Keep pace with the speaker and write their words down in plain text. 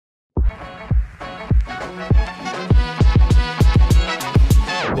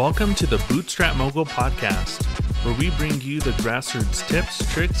Welcome to the Bootstrap Mogul Podcast, where we bring you the grassroots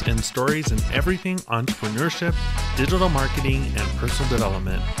tips, tricks, and stories in everything entrepreneurship, digital marketing, and personal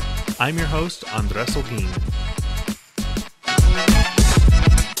development. I'm your host, Andres Holguin.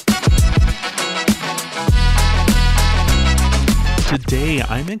 Today,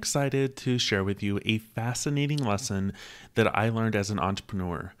 I'm excited to share with you a fascinating lesson that I learned as an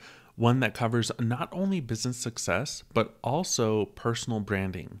entrepreneur, one that covers not only business success, but also personal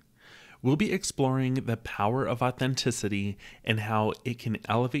branding. We'll be exploring the power of authenticity and how it can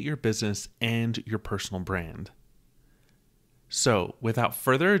elevate your business and your personal brand. So, without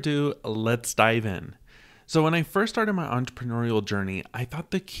further ado, let's dive in. So when I first started my entrepreneurial journey, I thought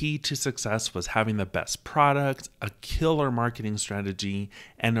the key to success was having the best product, a killer marketing strategy,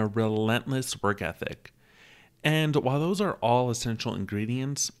 and a relentless work ethic. And while those are all essential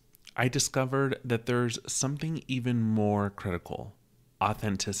ingredients, I discovered that there's something even more critical: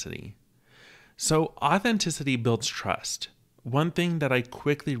 authenticity. So authenticity builds trust. One thing that I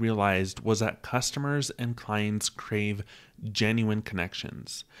quickly realized was that customers and clients crave genuine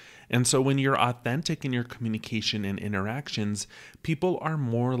connections. And so when you're authentic in your communication and interactions, people are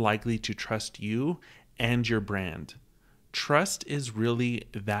more likely to trust you and your brand. Trust is really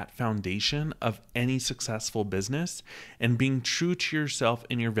that foundation of any successful business, and being true to yourself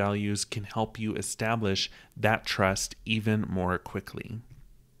and your values can help you establish that trust even more quickly.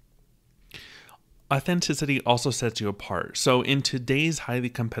 Authenticity also sets you apart. So in today's highly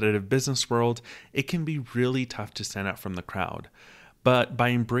competitive business world, it can be really tough to stand out from the crowd. But by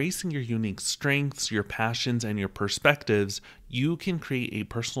embracing your unique strengths, your passions, and your perspectives, you can create a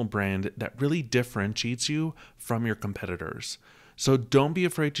personal brand that really differentiates you from your competitors. So don't be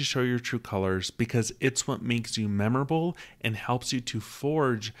afraid to show your true colors, because it's what makes you memorable and helps you to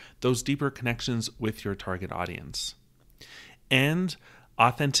forge those deeper connections with your target audience. And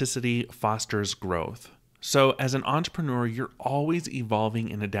authenticity fosters growth. So as an entrepreneur, you're always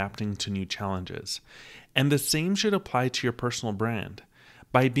evolving and adapting to new challenges. And the same should apply to your personal brand.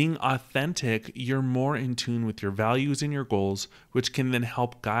 By being authentic, you're more in tune with your values and your goals, which can then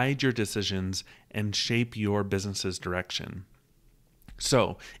help guide your decisions and shape your business's direction.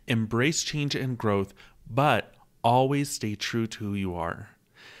 So embrace change and growth, but always stay true to who you are.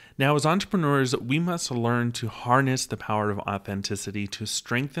 Now, as entrepreneurs, we must learn to harness the power of authenticity to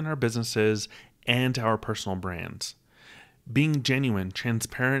strengthen our businesses and our personal brands. Being genuine,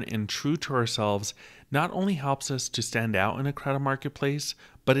 transparent, and true to ourselves not only helps us to stand out in a crowded marketplace,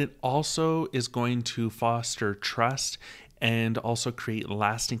 but it also is going to foster trust and also create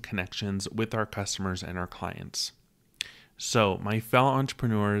lasting connections with our customers and our clients. So, my fellow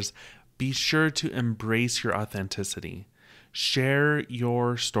entrepreneurs, be sure to embrace your authenticity. Share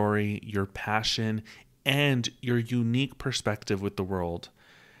your story, your passion, and your unique perspective with the world.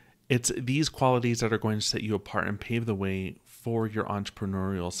 It's these qualities that are going to set you apart and pave the way for your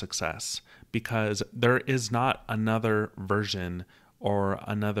entrepreneurial success, because there is not another version or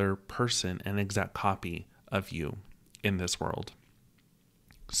another person, an exact copy of you in this world.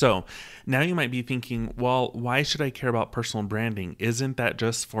 So now you might be thinking, well, why should I care about personal branding? Isn't that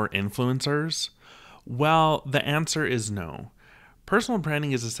just for influencers? Well, the answer is no. Personal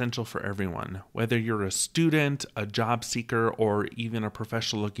branding is essential for everyone, whether you're a student, a job seeker, or even a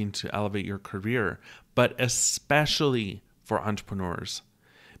professional looking to elevate your career, but especially for entrepreneurs,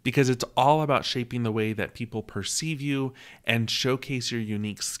 because it's all about shaping the way that people perceive you and showcase your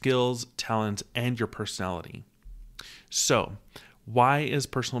unique skills, talents, and your personality. So, why is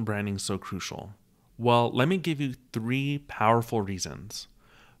personal branding so crucial? Well, let me give you 3 powerful reasons.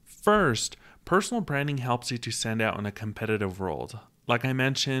 First, personal branding helps you to stand out in a competitive world. Like I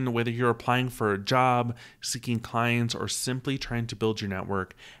mentioned, whether you're applying for a job, seeking clients, or simply trying to build your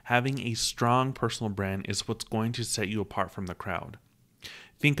network, having a strong personal brand is what's going to set you apart from the crowd.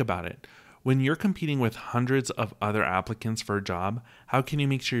 Think about it. When you're competing with hundreds of other applicants for a job, how can you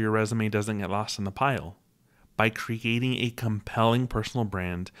make sure your resume doesn't get lost in the pile? By creating a compelling personal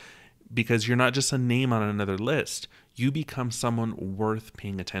brand, because you're not just a name on another list, you become someone worth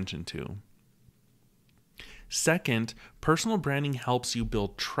paying attention to. Second, personal branding helps you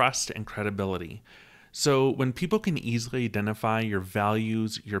build trust and credibility. So when people can easily identify your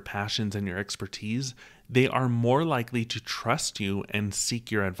values, your passions, and your expertise, they are more likely to trust you and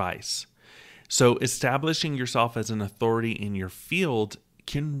seek your advice. So establishing yourself as an authority in your field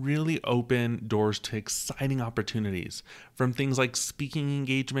can really open doors to exciting opportunities, from things like speaking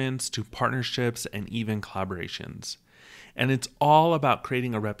engagements to partnerships and even collaborations. And it's all about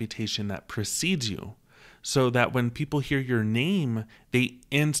creating a reputation that precedes you, so that when people hear your name, they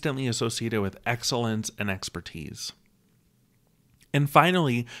instantly associate it with excellence and expertise. And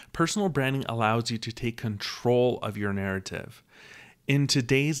finally, personal branding allows you to take control of your narrative. In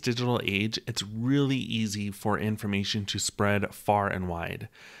today's digital age, it's really easy for information to spread far and wide.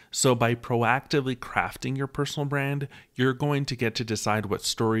 So by proactively crafting your personal brand, you're going to get to decide what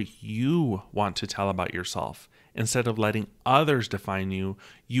story you want to tell about yourself. Instead of letting others define you,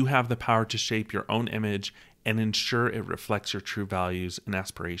 you have the power to shape your own image and ensure it reflects your true values and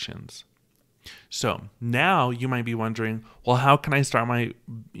aspirations. So now you might be wondering, well, how can I start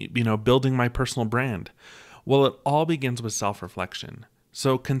building my personal brand? Well, it all begins with self-reflection.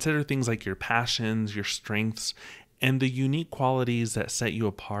 So consider things like your passions, your strengths, and the unique qualities that set you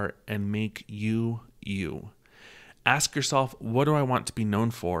apart and make you, you. Ask yourself, what do I want to be known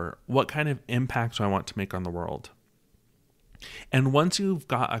for? What kind of impact do I want to make on the world? And once you've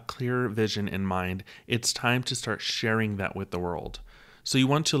got a clear vision in mind, it's time to start sharing that with the world. So you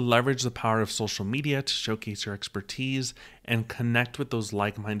want to leverage the power of social media to showcase your expertise and connect with those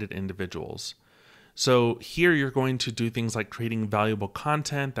like-minded individuals. So here you're going to do things like creating valuable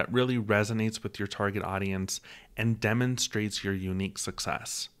content that really resonates with your target audience and demonstrates your unique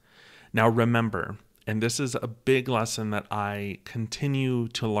success. Now remember, and this is a big lesson that I continue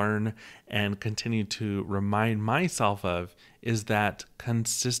to learn and continue to remind myself of, is that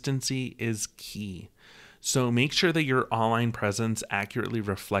consistency is key. So make sure that your online presence accurately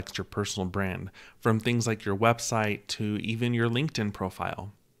reflects your personal brand, from things like your website to even your LinkedIn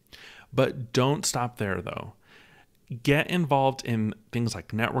profile. But don't stop there though. Get involved in things like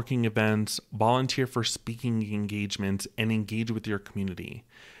networking events, volunteer for speaking engagements, and engage with your community.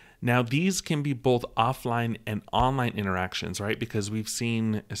 Now, these can be both offline and online interactions, right? Because we've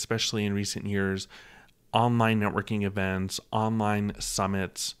seen, especially in recent years, online networking events, online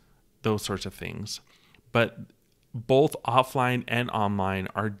summits, those sorts of things. But both offline and online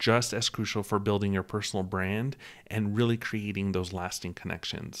are just as crucial for building your personal brand and really creating those lasting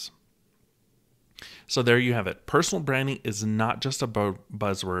connections. So there you have it. Personal branding is not just a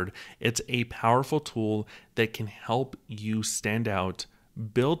buzzword. It's a powerful tool that can help you stand out,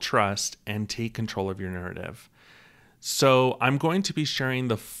 build trust, and take control of your narrative. So I'm going to be sharing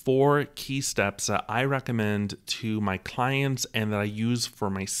the 4 key steps that I recommend to my clients and that I use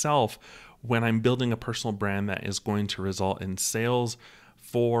for myself when I'm building a personal brand that is going to result in sales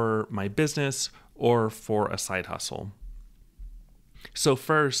for my business or for a side hustle. So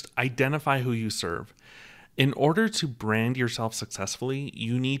first, identify who you serve. In order to brand yourself successfully,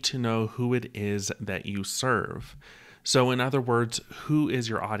 you need to know who it is that you serve. So in other words, who is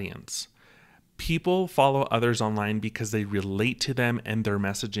your audience? People follow others online because they relate to them and their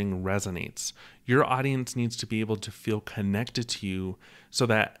messaging resonates. Your audience needs to be able to feel connected to you, so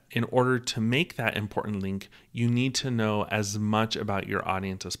that in order to make that important link, you need to know as much about your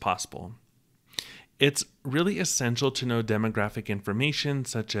audience as possible. It's really essential to know demographic information,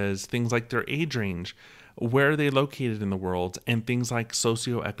 such as things like their age range, where are they located in the world, and things like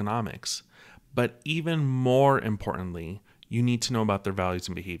socioeconomics. But even more importantly, you need to know about their values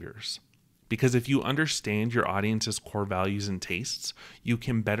and behaviors. Because if you understand your audience's core values and tastes, you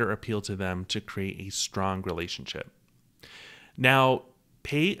can better appeal to them to create a strong relationship. Now,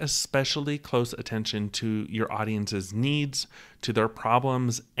 pay especially close attention to your audience's needs, to their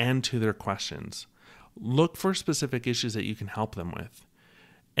problems, and to their questions. Look for specific issues that you can help them with,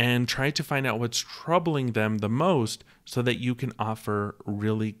 and try to find out what's troubling them the most so that you can offer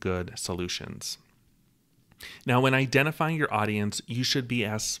really good solutions. Now, when identifying your audience, you should be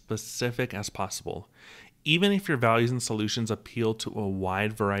as specific as possible. Even if your values and solutions appeal to a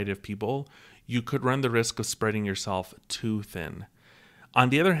wide variety of people, you could run the risk of spreading yourself too thin. On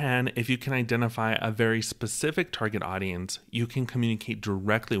the other hand, if you can identify a very specific target audience, you can communicate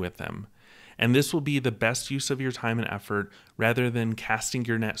directly with them. And this will be the best use of your time and effort, rather than casting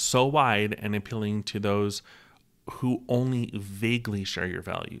your net so wide and appealing to those who only vaguely share your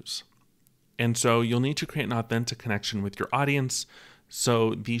values. And so you'll need to create an authentic connection with your audience.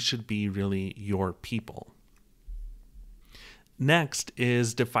 So these should be really your people. Next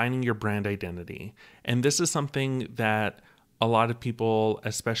is defining your brand identity. And this is something that a lot of people,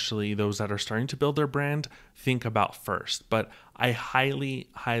 especially those that are starting to build their brand, think about first. But I highly,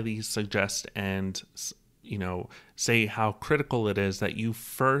 highly suggest and say how critical it is that you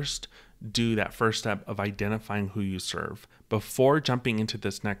first do that first step of identifying who you serve before jumping into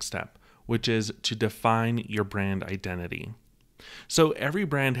this next step, which is to define your brand identity. So every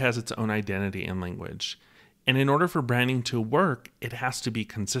brand has its own identity and language. And in order for branding to work, it has to be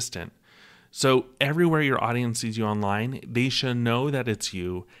consistent. So everywhere your audience sees you online, they should know that it's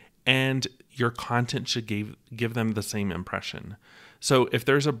you, and your content should give them the same impression. So if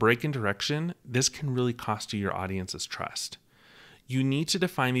there's a break in direction, this can really cost you your audience's trust. You need to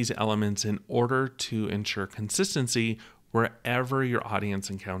define these elements in order to ensure consistency wherever your audience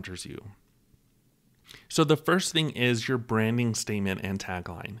encounters you. So the first thing is your branding statement and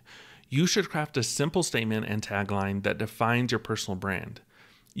tagline. You should craft a simple statement and tagline that defines your personal brand.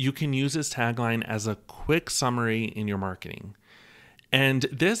 You can use this tagline as a quick summary in your marketing. And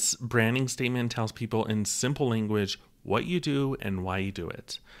this branding statement tells people in simple language what you do and why you do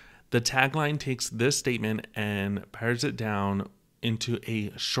it. The tagline takes this statement and pares it down into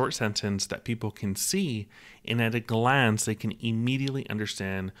a short sentence that people can see, and at a glance, they can immediately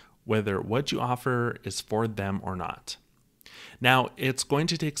understand whether what you offer is for them or not. Now, it's going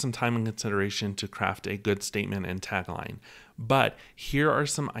to take some time and consideration to craft a good statement and tagline, but here are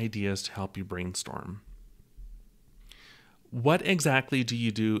some ideas to help you brainstorm. What exactly do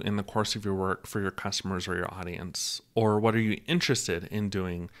you do in the course of your work for your customers or your audience? Or what are you interested in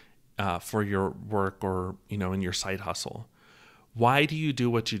doing for your work or, in your side hustle? Why do you do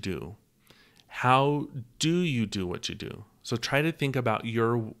what you do? How do you do what you do? So try to think about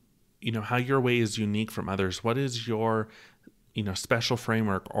how your way is unique from others. What is your, special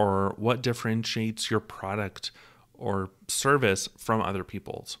framework, or what differentiates your product or service from other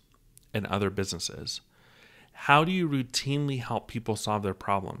people's and other businesses? How do you routinely help people solve their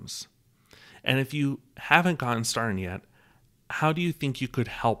problems? And if you haven't gotten started yet, how do you think you could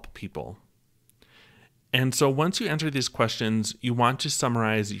help people? And so once you answer these questions, you want to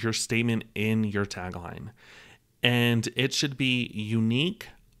summarize your statement in your tagline. And it should be unique,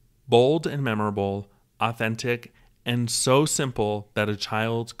 bold and memorable, authentic, and so simple that a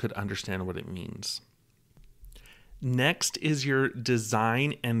child could understand what it means. Next is your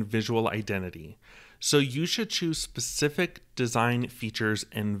design and visual identity. So you should choose specific design features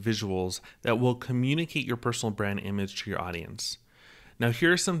and visuals that will communicate your personal brand image to your audience. Now,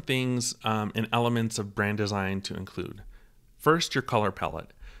 here are some things and elements of brand design to include. First, your color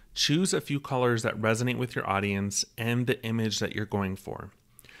palette. Choose a few colors that resonate with your audience and the image that you're going for.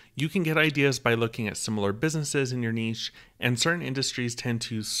 You can get ideas by looking at similar businesses in your niche, and certain industries tend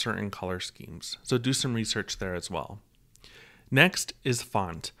to use certain color schemes. So do some research there as well. Next is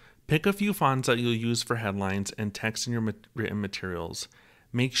font. Pick a few fonts that you'll use for headlines and text in your written materials.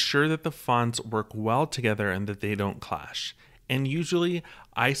 Make sure that the fonts work well together and that they don't clash. And usually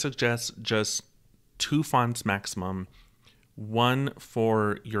I suggest just 2 fonts maximum, one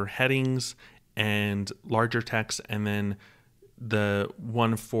for your headings and larger text, and then the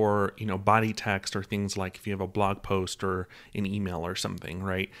one for, body text or things like if you have a blog post or an email or something,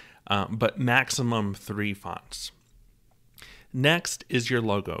 right? But maximum 3 fonts. Next is your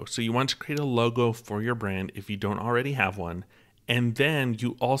logo. So you want to create a logo for your brand if you don't already have one. And then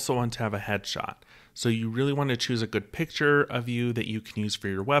you also want to have a headshot. So you really want to choose a good picture of you that you can use for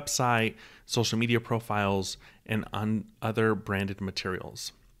your website, social media profiles, and on other branded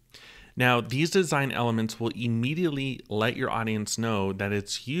materials. Now, these design elements will immediately let your audience know that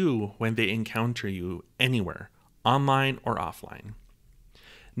it's you when they encounter you anywhere, online or offline.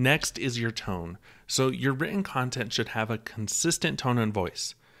 Next is your tone. So your written content should have a consistent tone and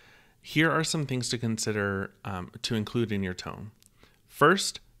voice. Here are some things to consider to include in your tone.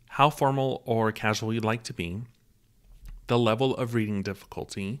 First, how formal or casual you'd like to be, the level of reading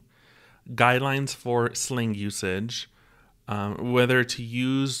difficulty, guidelines for slang usage, whether to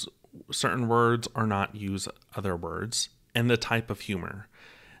use certain words or not use other words, and the type of humor.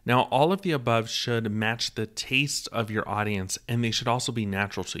 Now, all of the above should match the taste of your audience, and they should also be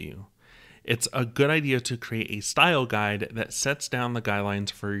natural to you. It's a good idea to create a style guide that sets down the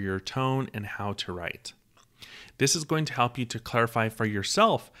guidelines for your tone and how to write. This is going to help you to clarify for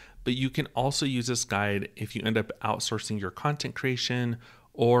yourself, but you can also use this guide if you end up outsourcing your content creation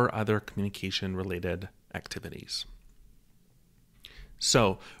or other communication-related activities.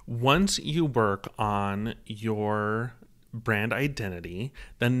 So once you work on your brand identity,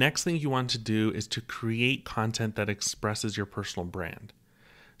 the next thing you want to do is to create content that expresses your personal brand.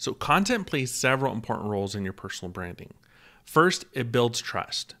 So content plays several important roles in your personal branding. First, it builds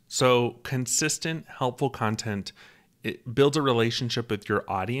trust. So consistent, helpful content, it builds a relationship with your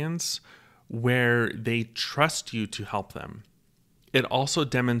audience where they trust you to help them. It also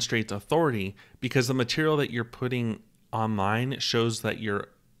demonstrates authority because the material that you're putting online shows that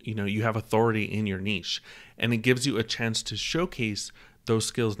you have authority in your niche, and it gives you a chance to showcase those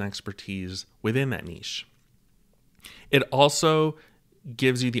skills and expertise within that niche. It also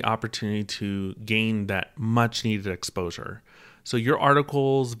gives you the opportunity to gain that much needed exposure. So your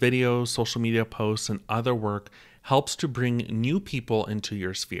articles, videos, social media posts, and other work helps to bring new people into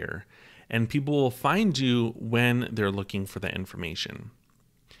your sphere, and people will find you when they're looking for that information.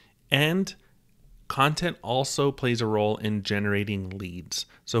 And Content also plays a role in generating leads.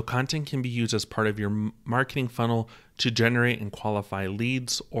 So content can be used as part of your marketing funnel to generate and qualify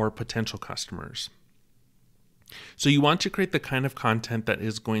leads or potential customers. So you want to create the kind of content that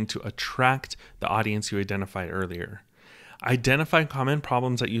is going to attract the audience you identified earlier. Identify common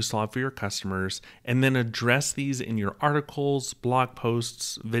problems that you solve for your customers, and then address these in your articles, blog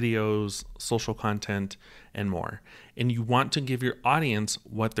posts, videos, social content, and more. And you want to give your audience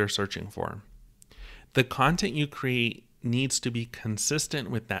what they're searching for. The content you create needs to be consistent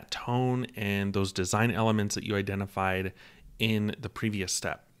with that tone and those design elements that you identified in the previous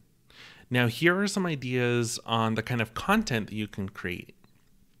step. Now, here are some ideas on the kind of content that you can create.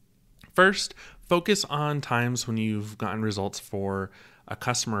 First, focus on times when you've gotten results for a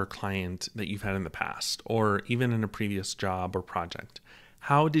customer or client that you've had in the past, or even in a previous job or project.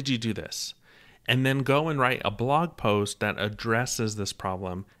 How did you do this? And then go and write a blog post that addresses this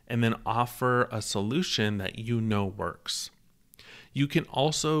problem and then offer a solution that you know works. You can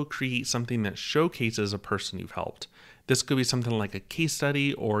also create something that showcases a person you've helped. This could be something like a case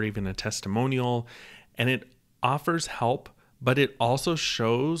study or even a testimonial, and it offers help, but it also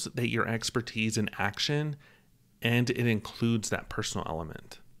shows that your expertise in action, and it includes that personal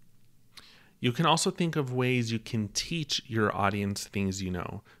element. You can also think of ways you can teach your audience things you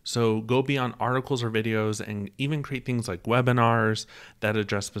know. So go beyond articles or videos and even create things like webinars that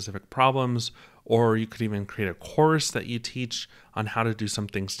address specific problems, or you could even create a course that you teach on how to do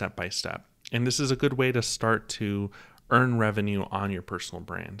something step by step. And this is a good way to start to earn revenue on your personal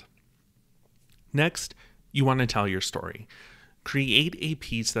brand. Next, you want to tell your story. Create a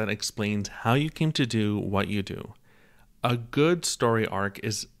piece that explains how you came to do what you do. A good story arc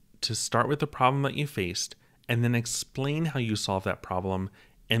is to start with the problem that you faced and then explain how you solved that problem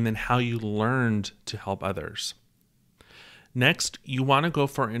and then how you learned to help others. Next, you want to go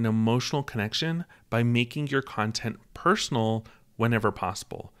for an emotional connection by making your content personal whenever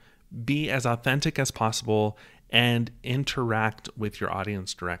possible. Be as authentic as possible and interact with your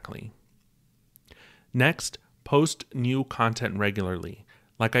audience directly. Next, post new content regularly.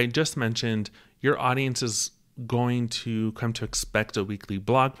 Like I just mentioned, your audience is going to come to expect a weekly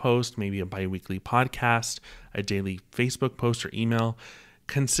blog post, maybe a bi-weekly podcast, a daily Facebook post or email.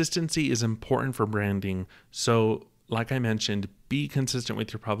 Consistency is important for branding. So like I mentioned, be consistent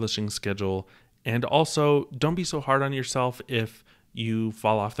with your publishing schedule. And also don't be so hard on yourself if you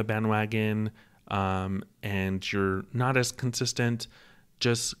fall off the bandwagon and you're not as consistent.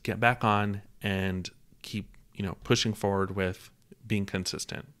 Just get back on and keep pushing forward with being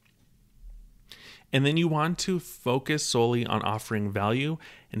consistent. And then you want to focus solely on offering value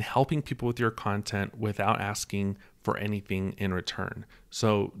and helping people with your content without asking for anything in return.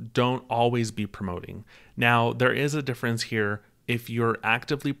 So don't always be promoting. Now, there is a difference here. If you're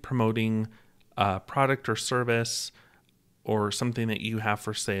actively promoting a product or service or something that you have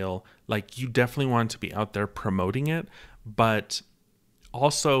for sale, like you definitely want to be out there promoting it, but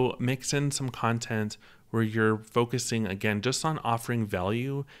also mix in some content where you're focusing again just on offering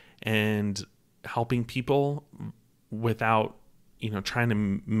value and helping people without trying to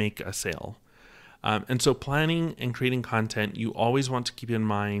make a sale. And so planning and creating content, you always want to keep in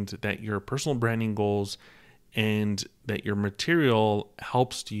mind that your personal branding goals and that your material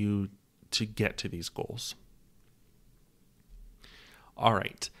helps you to get to these goals. All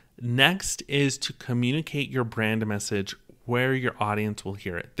right. Next is to communicate your brand message where your audience will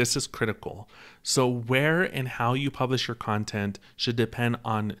hear it. This is critical. So where and how you publish your content should depend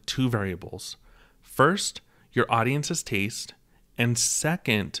on two variables. First, your audience's taste, and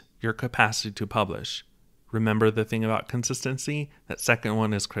second, your capacity to publish. Remember the thing about consistency? That second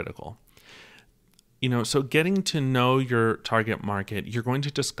one is critical. So getting to know your target market, you're going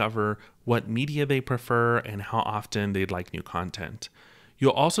to discover what media they prefer and how often they'd like new content.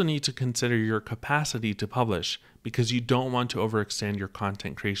 You'll also need to consider your capacity to publish because you don't want to overextend your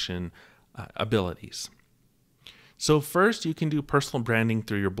content creation abilities. So first, you can do personal branding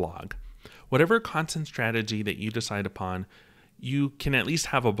through your blog. Whatever content strategy that you decide upon, you can at least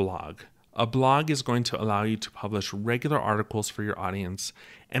have a blog. A blog is going to allow you to publish regular articles for your audience,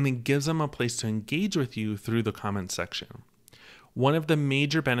 and it gives them a place to engage with you through the comment section. One of the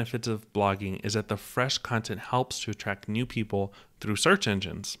major benefits of blogging is that the fresh content helps to attract new people through search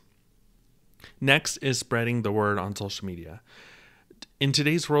engines. Next is spreading the word on social media. In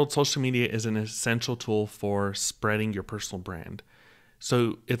today's world, social media is an essential tool for spreading your personal brand.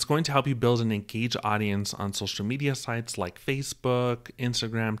 So it's going to help you build an engaged audience on social media sites like Facebook,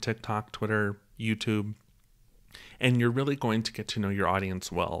 Instagram, TikTok, Twitter, YouTube, and you're really going to get to know your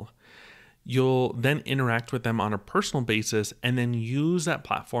audience well. You'll then interact with them on a personal basis and then use that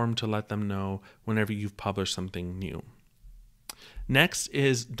platform to let them know whenever you've published something new. Next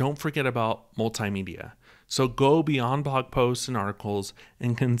is don't forget about multimedia. So go beyond blog posts and articles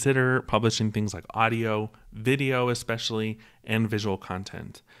and consider publishing things like audio, video especially, and visual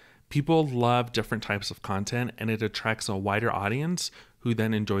content. People love different types of content, and it attracts a wider audience who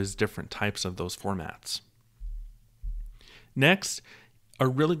then enjoys different types of those formats. Next, a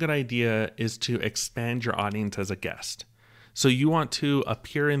really good idea is to expand your audience as a guest. So you want to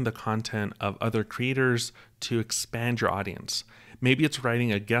appear in the content of other creators to expand your audience. Maybe it's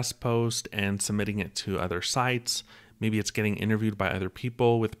writing a guest post and submitting it to other sites. Maybe it's getting interviewed by other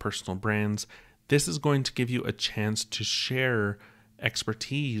people with personal brands. This is going to give you a chance to share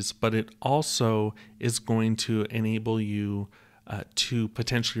expertise, but it also is going to enable you to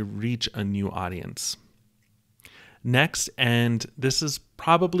potentially reach a new audience. Next, and this is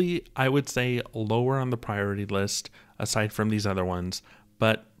probably, I would say, lower on the priority list aside from these other ones,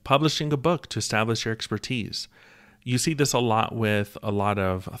 but publishing a book to establish your expertise. You see this a lot with a lot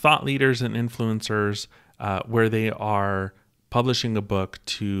of thought leaders and influencers where they are publishing a book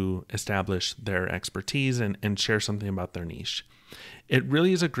to establish their expertise and share something about their niche. It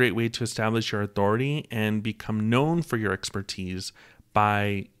really is a great way to establish your authority and become known for your expertise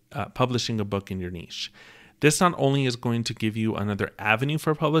by publishing a book in your niche. This not only is going to give you another avenue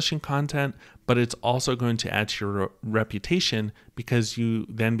for publishing content, but it's also going to add to your reputation because you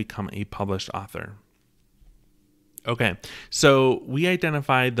then become a published author. Okay, so we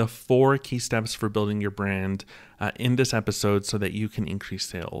identified the 4 key steps for building your brand in this episode so that you can increase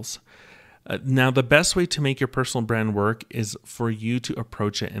sales. Now, the best way to make your personal brand work is for you to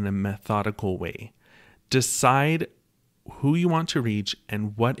approach it in a methodical way. Decide who you want to reach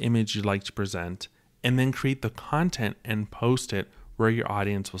and what image you'd like to present, and then create the content and post it where your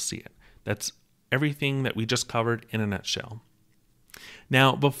audience will see it. That's everything that we just covered in a nutshell.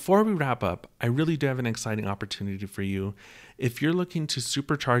 Now, before we wrap up, I really do have an exciting opportunity for you. If you're looking to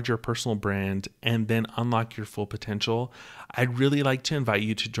supercharge your personal brand and then unlock your full potential, I'd really like to invite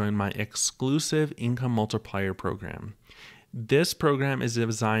you to join my exclusive Income Multiplier program. This program is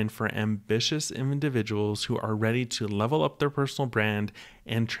designed for ambitious individuals who are ready to level up their personal brand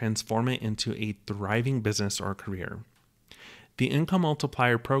and transform it into a thriving business or career. The Income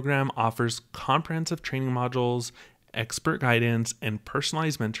Multiplier program offers comprehensive training modules, expert guidance, and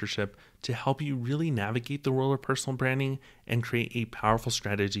personalized mentorship to help you really navigate the world of personal branding and create a powerful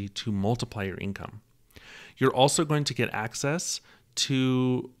strategy to multiply your income. You're also going to get access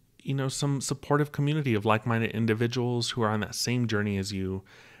to some supportive community of like-minded individuals who are on that same journey as you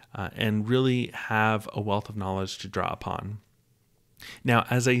and really have a wealth of knowledge to draw upon. Now,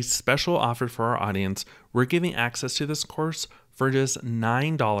 as a special offer for our audience, we're giving access to this course for just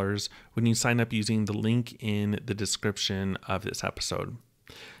 $9 when you sign up using the link in the description of this episode.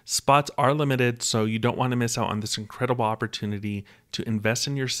 Spots are limited, so you don't want to miss out on this incredible opportunity to invest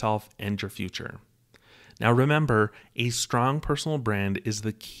in yourself and your future. Now remember, a strong personal brand is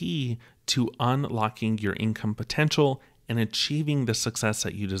the key to unlocking your income potential and achieving the success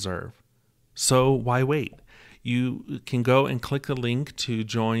that you deserve. So why wait? You can go and click the link to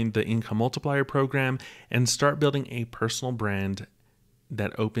join the Income Multiplier program and start building a personal brand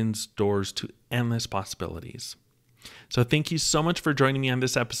that opens doors to endless possibilities. So thank you so much for joining me on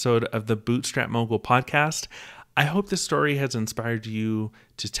this episode of the Bootstrap Mogul podcast. I hope this story has inspired you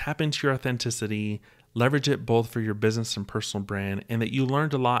to tap into your authenticity, leverage it both for your business and personal brand, and that you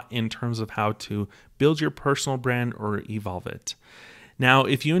learned a lot in terms of how to build your personal brand or evolve it. Now,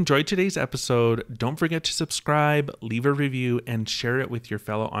 if you enjoyed today's episode, don't forget to subscribe, leave a review, and share it with your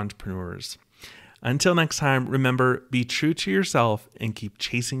fellow entrepreneurs. Until next time, remember, be true to yourself and keep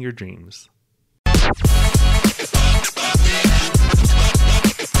chasing your dreams.